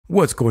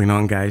What's going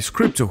on, guys?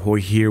 CryptoHoy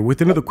here with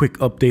another quick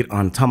update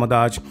on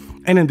Tamadoge,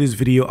 and in this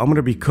video I'm going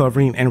to be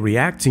covering and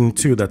reacting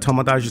to the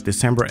Tamadoge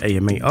December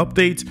AMA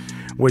update,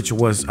 which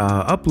was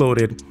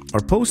uploaded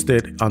or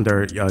posted on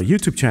their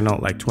YouTube channel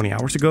like 20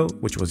 hours ago,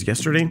 which was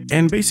yesterday.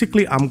 And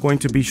basically I'm going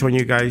to be showing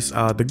you guys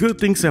the good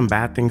things and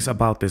bad things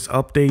about this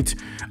update,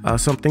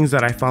 some things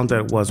that I found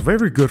that was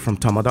very good from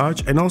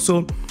Tamadoge, and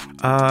also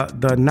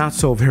the not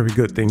so very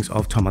good things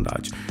of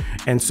Tamadoge.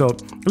 And so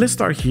let's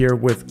start here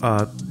with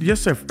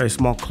just a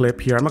small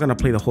clip here. I'm not going to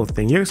play the whole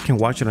thing. You guys can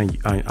watch it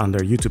on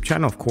their YouTube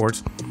channel, of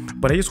course,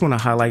 but I just want to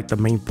highlight the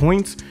main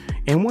points.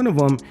 And one of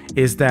them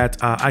is that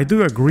I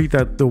do agree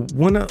that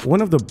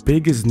one of the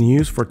biggest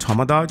news for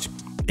Tamadoge,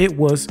 it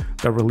was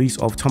the release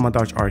of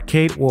Tamadoge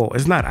Arcade. Well,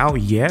 it's not out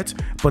yet,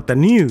 but the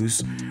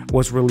news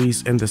was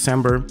released in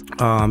December,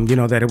 you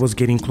know, that it was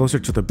getting closer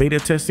to the beta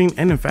testing.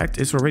 And in fact,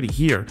 it's already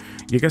here.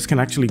 You guys can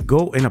actually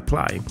go and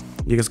apply.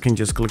 You guys can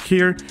just click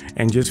here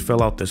and just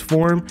fill out this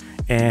form,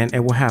 and it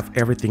will have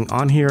everything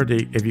on here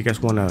if you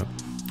guys want to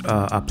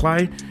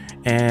apply.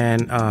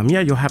 And yeah,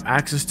 you'll have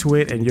access to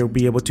it, and you'll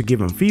be able to give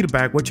them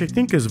feedback, which I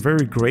think is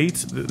very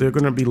great. They're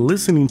going to be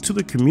listening to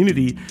the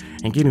community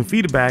and getting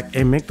feedback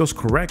and make those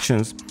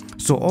corrections.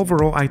 So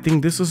overall, I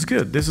think this is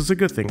good. This is a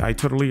good thing. I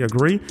totally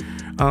agree.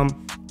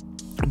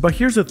 But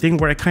here's the thing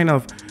where I kind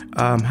of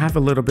have a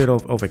little bit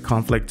of a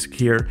conflict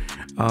here.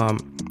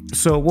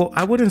 So, well,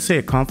 I wouldn't say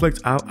a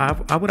conflict.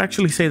 I would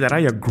actually say that I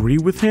agree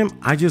with him.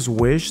 I just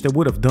wish they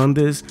would have done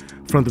this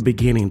from the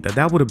beginning,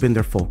 that would have been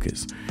their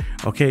focus.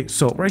 Okay,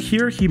 so right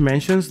here, he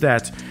mentions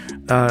that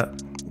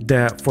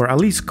for at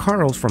least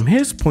Carl's, from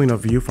his point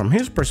of view, from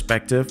his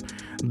perspective,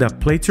 the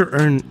play to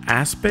earn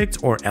aspect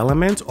or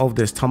element of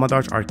this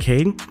Tamadoge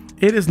Arcade,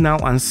 it is now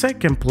on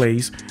second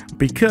place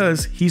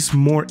because he's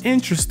more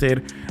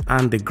interested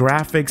on the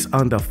graphics,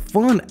 on the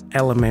fun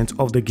element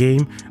of the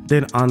game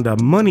than on the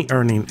money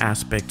earning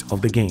aspect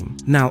of the game.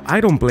 Now, I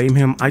don't blame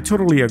him. I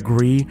totally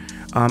agree.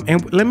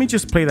 And let me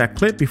just play that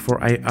clip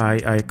before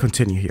I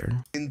continue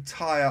here.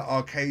 Entire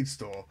arcade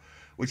store,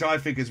 which I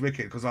think is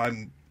wicked, because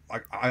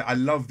I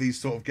love these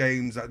sort of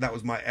games. That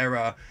was my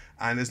era,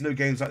 and there's no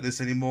games like this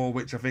anymore,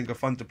 which I think are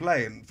fun to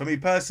play. And for me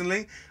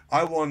personally,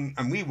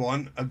 we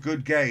want a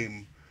good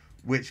game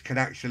which can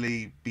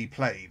actually be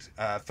played.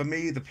 For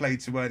me, the play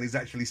to earn is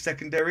actually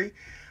secondary.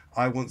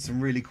 I want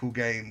some really cool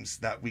games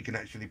that we can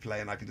actually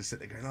play, and I can just sit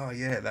there going, oh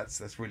yeah,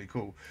 that's really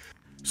cool.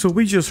 So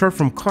we just heard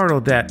from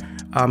Carl that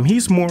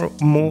he's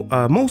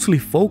mostly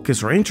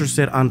focused or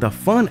interested on the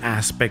fun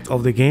aspect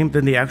of the game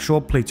than the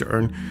actual play to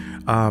earn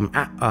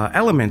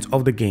element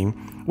of the game,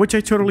 which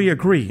I totally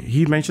agree.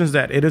 He mentions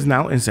that it is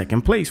now in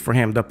second place for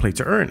him, the play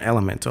to earn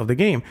element of the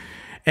game.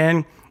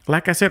 And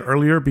like I said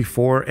earlier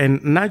before,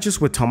 and not just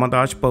with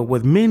Tamadoge, but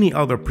with many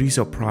other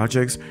presale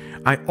projects,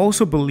 I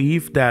also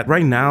believe that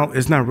right now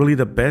is not really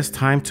the best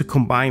time to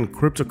combine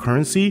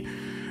cryptocurrency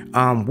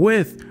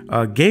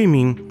with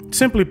gaming,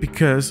 simply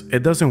because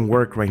it doesn't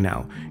work right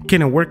now.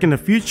 Can it work in the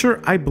future?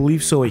 I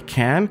believe so, it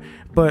can,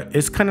 but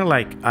it's kind of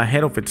like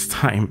ahead of its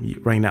time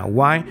right now.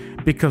 Why?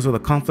 Because of the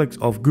conflict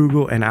of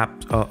Google and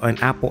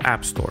Apple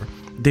App Store.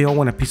 They all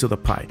want a piece of the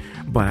pie.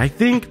 But I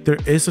think there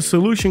is a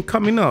solution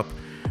coming up.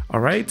 All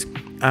right,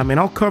 and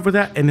I'll cover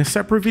that in a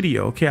separate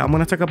video. Okay, I'm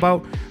gonna talk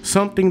about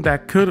something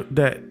that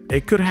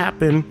could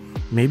happen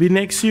maybe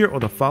next year or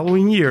the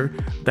following year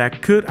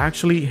that could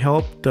actually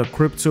help the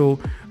crypto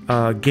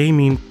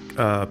gaming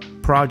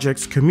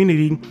projects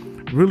community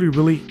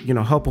really, you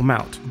know, help them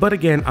out. But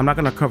again, I'm not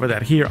gonna cover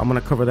that here. I'm gonna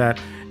cover that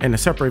in a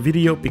separate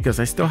video because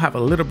I still have a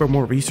little bit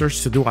more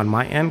research to do on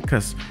my end,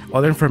 because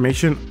all the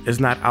information is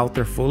not out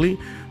there fully.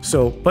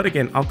 So, but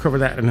again, I'll cover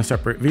that in a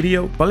separate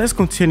video. But let's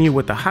continue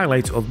with the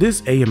highlights of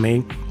this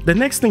AMA. The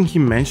next thing he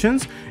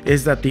mentions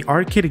is that the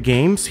arcade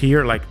games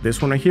here, like this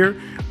one right here,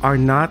 are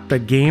not the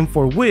game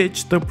for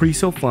which the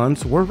presale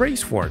funds were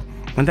raised for.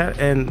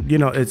 And you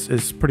know,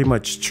 it's pretty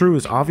much true,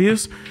 it's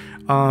obvious.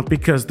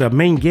 Because the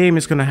main game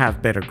is going to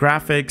have better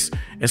graphics,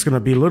 it's going to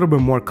be a little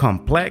bit more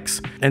complex,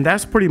 and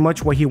that's pretty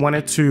much what he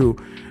wanted to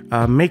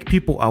make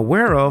people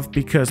aware of,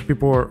 because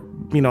people are,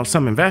 you know,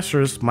 some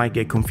investors might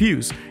get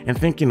confused and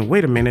thinking,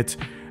 wait a minute,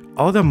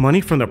 all the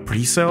money from the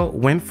presale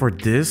went for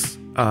this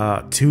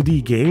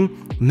 2D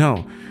game?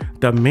 No,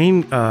 the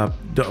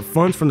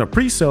funds from the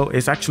presale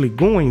is actually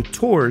going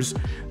towards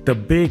the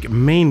big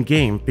main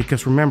game,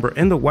 because remember,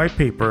 in the white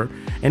paper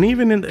and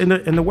even in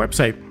the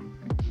website,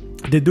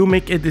 they do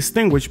make it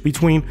distinguish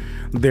between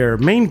their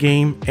main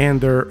game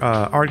and their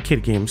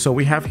arcade game. So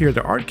we have here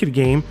the arcade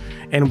game,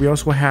 and we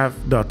also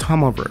have the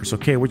Tamaverse,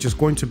 okay, which is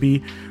going to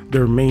be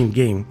their main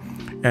game.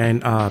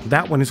 And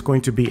that one is going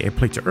to be a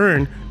play to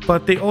earn,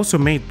 but they also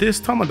made this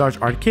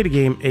Tamadoge Arcade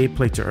game a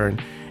play to earn.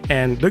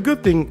 And the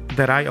good thing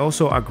that I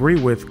also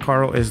agree with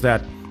Carl is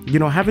that, you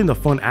know, having the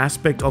fun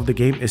aspect of the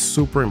game is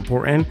super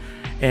important.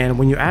 And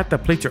when you add the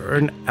play to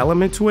earn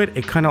element to it,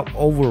 it kind of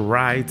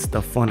overrides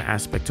the fun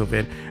aspect of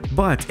it.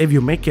 But if you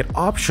make it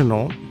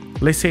optional,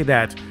 let's say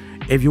that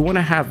if you want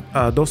to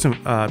have those,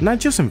 not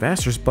just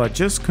investors, but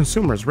just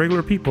consumers,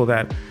 regular people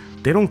that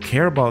they don't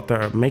care about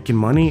their making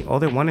money. All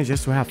they want is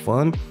just to have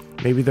fun.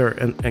 Maybe they're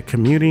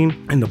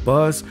commuting in the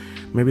bus.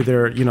 Maybe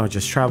they're, you know,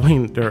 just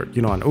traveling. They're,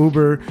 you know, on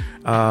Uber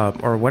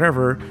or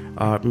whatever.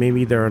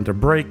 Maybe they're on their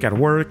break at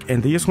work,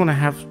 and they just want to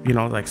have, you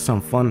know, like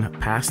some fun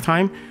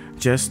pastime,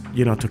 just,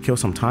 you know, to kill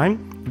some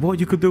time. Well,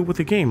 you could do it with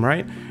a game,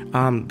 right?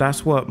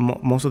 That's what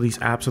most of these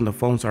apps on the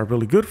phones are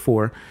really good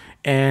for.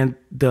 And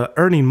the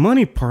earning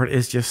money part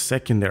is just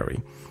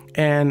secondary.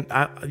 And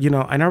I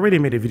already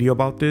made a video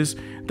about this,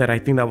 that I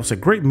think that was a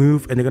great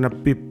move, and they're gonna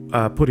be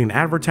putting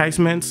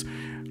advertisements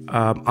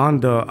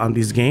on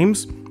these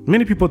games.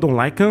 Many people don't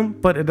like them,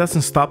 but it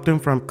doesn't stop them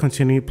from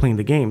continuing playing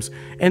the games,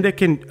 and they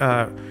can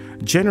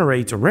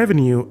generate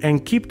revenue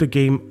and keep the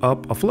game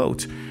up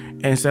afloat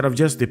instead of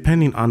just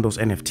depending on those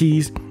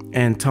NFTs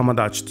and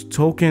Tamadoge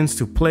tokens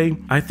to play.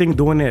 I think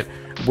doing it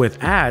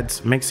with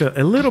ads makes it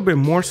a little bit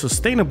more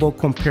sustainable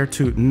compared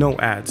to no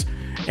ads,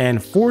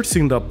 and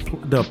forcing the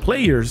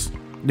players,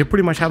 they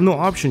pretty much have no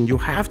option. You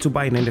have to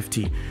buy an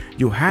NFT.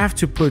 You have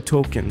to put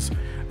tokens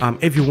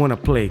if you want to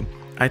play.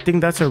 I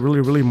think that's a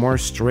really more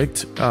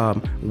strict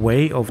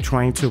way of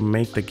trying to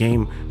make the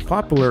game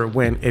popular,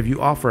 when if you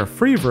offer a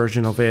free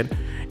version of it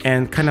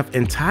and kind of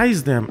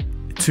entice them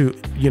to,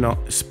 you know,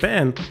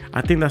 spend,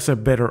 I think that's a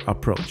better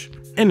approach.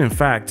 And in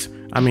fact,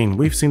 I mean,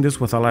 we've seen this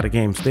with a lot of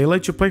games. They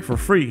let you play for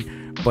free,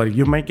 but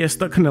you might get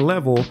stuck in a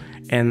level,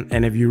 and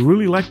if you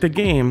really like the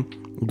game,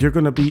 you're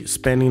gonna be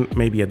spending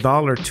maybe $1,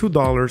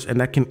 $2, and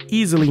that can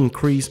easily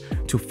increase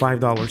to $5,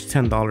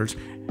 $10,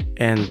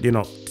 and, you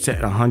know,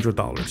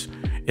 $100.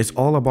 It's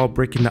all about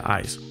breaking the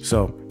ice.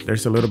 So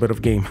there's a little bit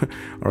of game,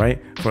 all right,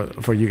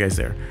 for you guys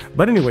there.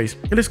 But anyways,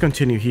 let's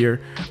continue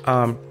here.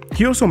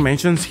 He also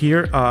mentions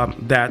here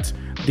that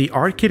the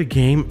arcade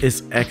game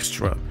is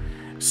extra.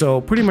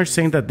 So pretty much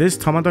saying that this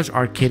Tamadoge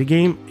arcade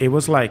game, it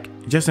was like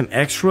just an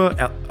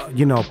extra,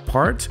 you know,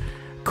 part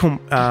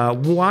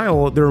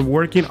while they're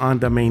working on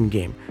the main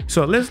game.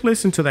 So let's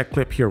listen to that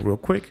clip here real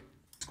quick.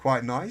 It's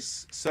quite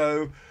nice.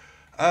 So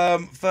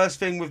first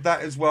thing with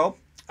that as well,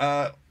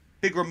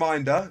 big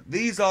reminder,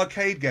 these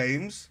arcade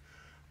games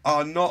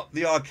are not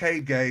the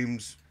arcade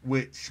games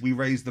which we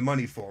raised the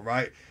money for,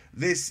 right?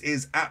 This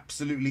is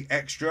absolutely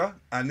extra,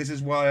 and this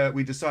is why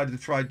we decided to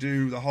try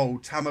do the whole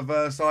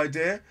Tamaverse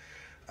idea.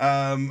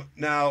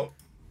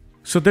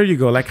 So there you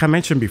go, like I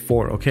mentioned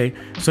before, okay?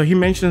 So he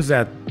mentions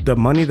that the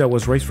money that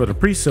was raised for the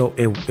pre-sale,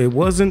 it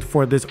wasn't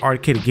for this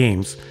arcade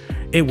games.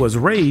 It was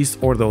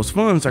raised, or those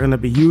funds are gonna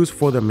be used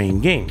for the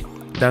main game.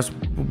 That's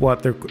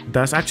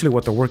actually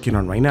what they're working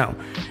on right now.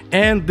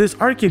 And this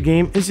arcade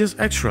game is just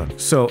extra.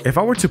 So if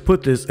I were to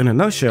put this in a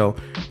nutshell,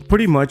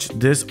 pretty much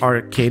this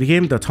arcade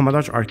game, the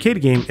Tamadoge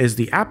arcade game, is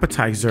the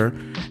appetizer,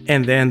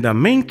 and then the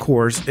main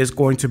course is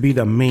going to be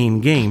the main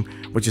game,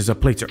 which is a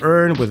play to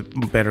earn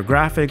with better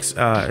graphics.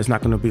 It's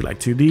not going to be like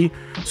 2D.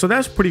 So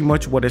that's pretty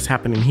much what is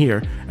happening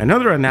here.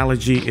 Another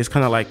analogy is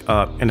kind of like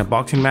in a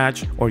boxing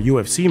match or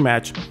UFC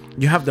match,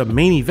 you have the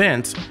main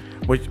event,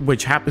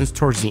 which happens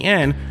towards the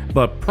end,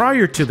 but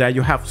prior to that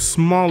you have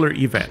smaller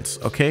events,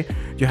 okay?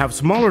 You have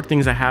smaller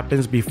things that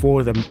happens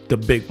before the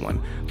big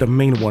one, the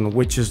main one,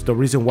 which is the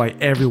reason why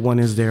everyone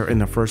is there in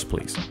the first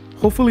place.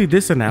 Hopefully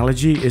this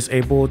analogy is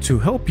able to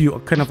help you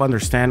kind of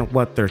understand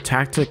what their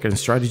tactic and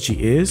strategy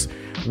is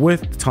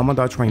with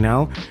Tamadoge right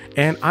now,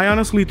 and I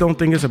honestly don't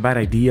think it's a bad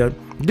idea.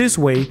 This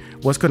way,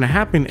 what's going to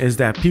happen is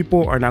that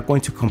people are not going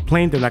to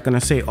complain. They're not going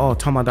to say, oh,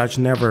 Tamadoge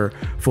never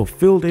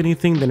fulfilled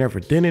anything, they never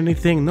did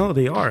anything. No,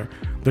 they are.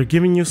 They're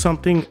giving you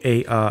something,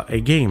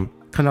 a game,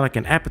 kind of like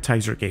an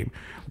appetizer game,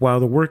 while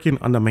they're working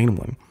on the main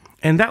one.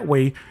 And that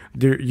way,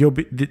 they're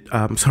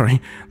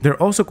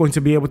also going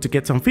to be able to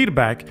get some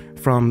feedback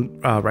from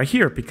right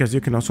here, because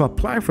you can also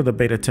apply for the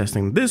beta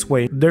testing. This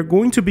way, they're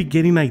going to be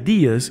getting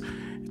ideas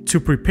to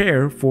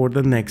prepare for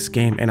the next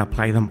game and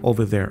apply them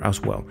over there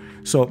as well.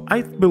 So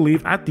I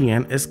believe at the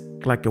end, it's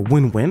like a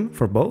win-win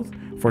for both,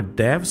 for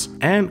devs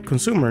and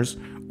consumers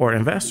or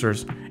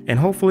investors. And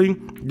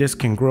hopefully this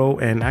can grow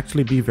and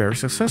actually be very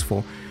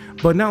successful.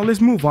 But now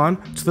let's move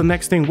on to the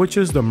next thing, which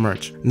is the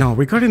merch. Now,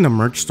 regarding the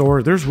merch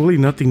store, there's really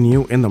nothing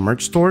new in the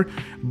merch store,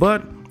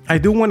 but I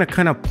do want to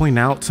kind of point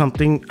out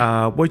something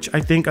which I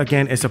think,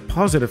 again, is a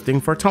positive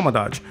thing for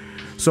Tamadoge.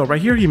 So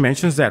right here, he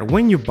mentions that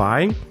when you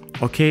buy,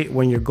 okay,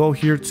 when you go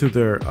here to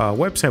their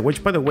website,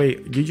 which by the way,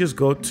 you just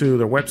go to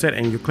their website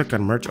and you click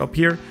on merch up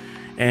here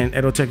and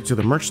it'll take you to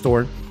the merch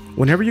store.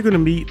 Whenever you're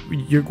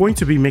going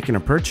to be making a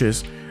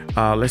purchase,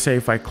 let's say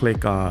if I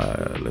click,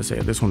 let's say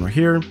this one right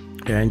here,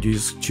 and you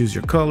just choose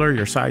your color,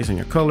 your size, and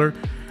your color,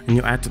 and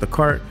you add to the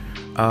cart.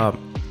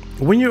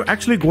 When you're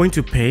actually going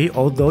to pay,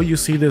 although you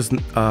see this,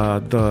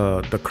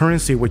 the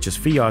currency, which is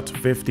fiat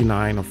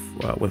 59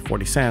 with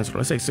 40 cents, or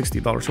let's say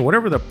 $60, or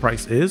whatever the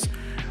price is,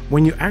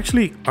 when you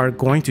actually are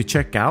going to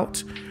check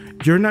out,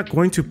 you're not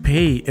going to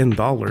pay in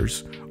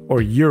dollars or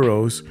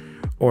euros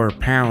or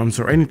pounds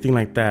or anything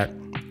like that.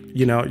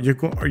 You know,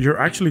 you're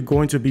actually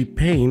going to be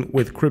paying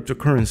with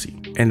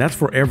cryptocurrency, and that's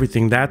for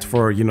everything. That's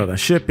for, you know, the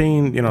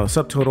shipping, you know,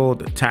 subtotal,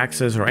 the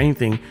taxes, or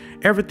anything.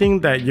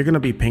 Everything that you're going to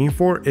be paying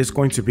for is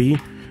going to be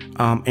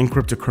in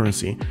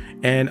cryptocurrency.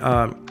 And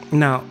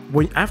now,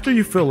 after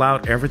you fill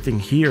out everything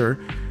here,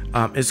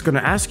 it's going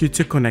to ask you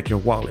to connect your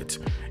wallet.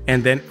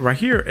 And then right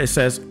here, it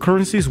says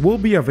currencies will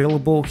be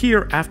available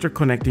here after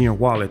connecting your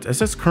wallet. It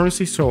says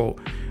currency, so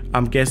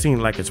I'm guessing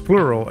like it's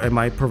plural. It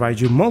might provide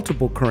you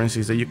multiple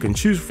currencies that you can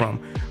choose from.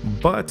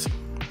 But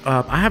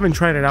I haven't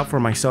tried it out for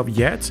myself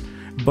yet.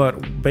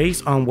 But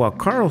based on what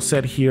Carl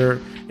said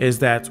here is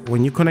that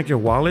when you connect your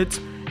wallet,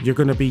 you're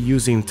going to be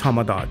using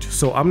Tamadoge.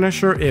 So I'm not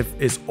sure if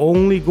it's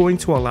only going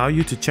to allow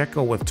you to check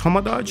out with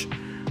Tamadoge,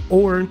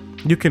 or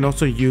you can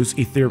also use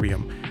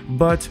Ethereum.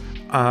 But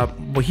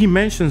he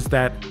mentions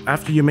that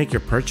after you make your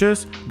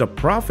purchase, the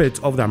profits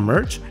of that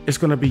merch is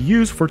going to be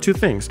used for two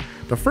things.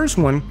 The first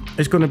one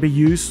is going to be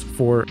used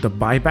for the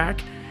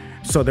buyback.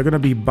 So they're going to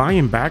be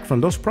buying back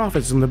from those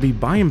profits, and they'll be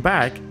buying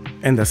back.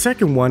 And the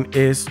second one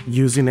is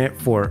using it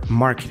for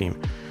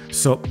marketing.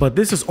 So, but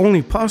this is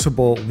only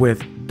possible with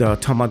the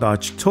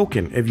Tamadoge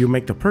token if you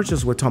make the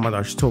purchase with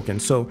Tamadoge token.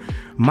 So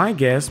my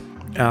guess,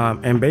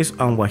 and based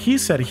on what he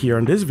said here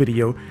in this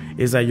video,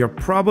 is that you're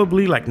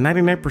probably like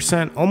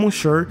 99% almost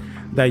sure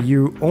that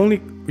you're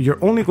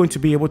only going to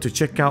be able to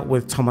check out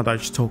with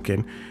Tamadoge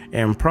token,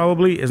 and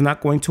probably is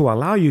not going to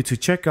allow you to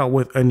check out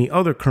with any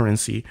other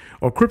currency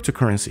or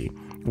cryptocurrency,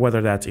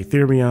 whether that's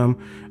Ethereum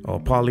or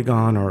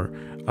Polygon or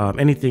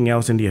anything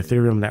else in the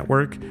Ethereum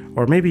network,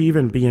 or maybe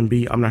even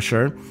BNB, I'm not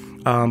sure.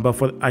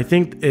 But I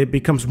think it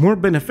becomes more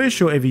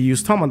beneficial if you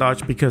use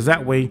Tamadoge, because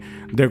that way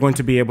they're going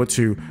to be able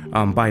to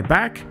buy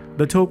back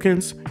the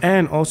tokens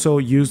and also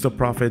use the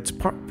profits,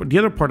 the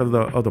other part of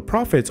the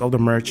profits of the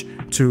merch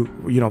to,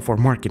 for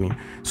marketing.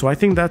 So I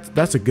think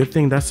that's a good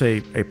thing. That's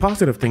a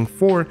positive thing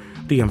for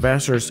the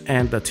investors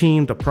and the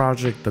team, the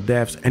project, the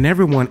devs, and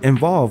everyone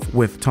involved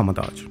with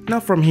Tamadoge. Now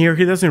from here,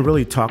 he doesn't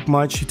really talk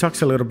much. He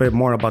talks a little bit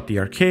more about the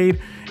arcade,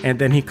 and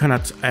then he kind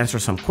of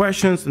answers some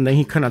questions, and then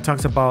he kind of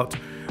talks about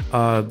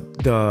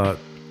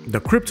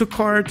the crypto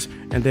cards,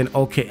 and then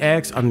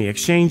OKX on the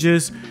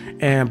exchanges.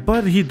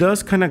 But he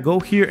does kind of go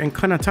here and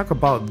kind of talk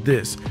about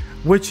this,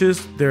 which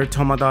is their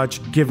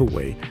Tamadoge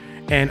giveaway.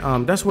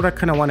 And that's what I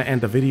kind of want to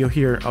end the video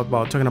here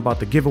about, talking about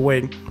the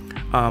giveaway.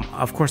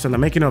 Of course, in the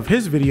making of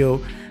his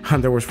video,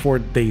 there was 4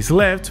 days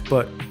left,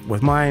 but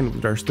with mine,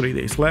 there's 3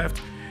 days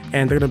left,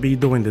 and they're gonna be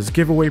doing this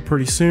giveaway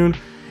pretty soon.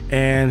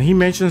 And he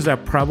mentions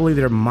that probably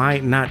there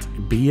might not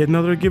be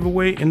another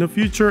giveaway in the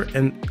future,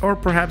 or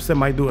perhaps they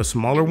might do a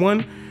smaller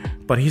one,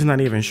 but he's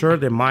not even sure.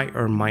 They might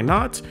or might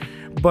not.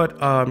 But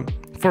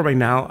for right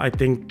now, I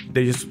think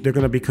they're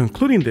gonna be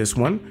concluding this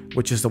one,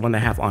 which is the one they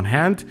have on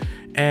hand,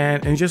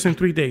 and just in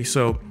 3 days.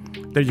 So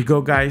there you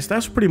go, guys.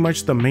 That's pretty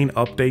much the main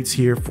updates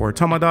here for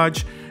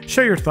Tamadoge.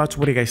 Share your thoughts.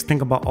 What do you guys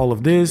think about all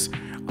of this?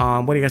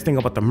 What do you guys think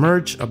about the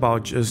merch,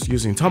 about just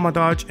using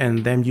Tamadoge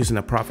and them using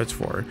the profits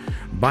for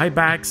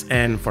buybacks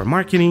and for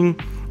marketing?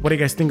 What do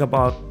you guys think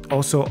about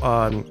also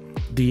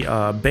the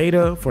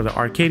beta for the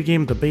arcade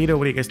game, the beta?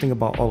 What do you guys think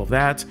about all of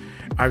that?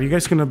 Are you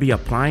guys going to be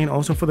applying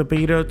also for the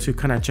beta to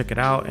kind of check it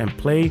out and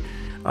play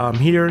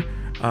here?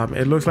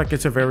 It looks like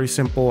it's a very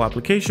simple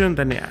application.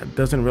 Then it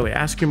doesn't really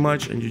ask you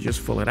much, and you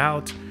just fill it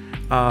out.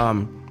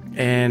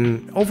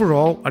 And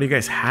overall, are you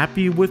guys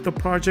happy with the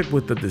project,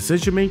 with the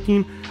decision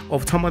making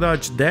of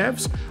Tamadoge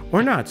devs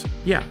or not?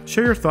 Yeah,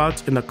 share your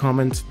thoughts in the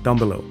comments down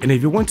below. And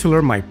if you want to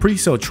learn my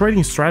pre-sale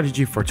trading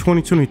strategy for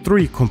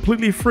 2023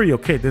 completely free,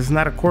 okay, this is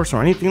not a course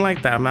or anything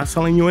like that. I'm not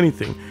selling you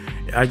anything.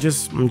 I'm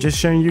just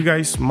sharing you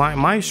guys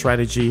my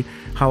strategy,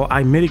 how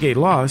I mitigate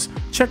loss.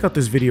 Check out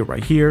this video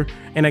right here.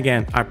 And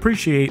again, I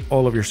appreciate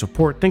all of your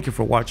support. Thank you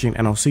for watching,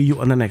 and I'll see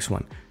you on the next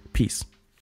one. Peace.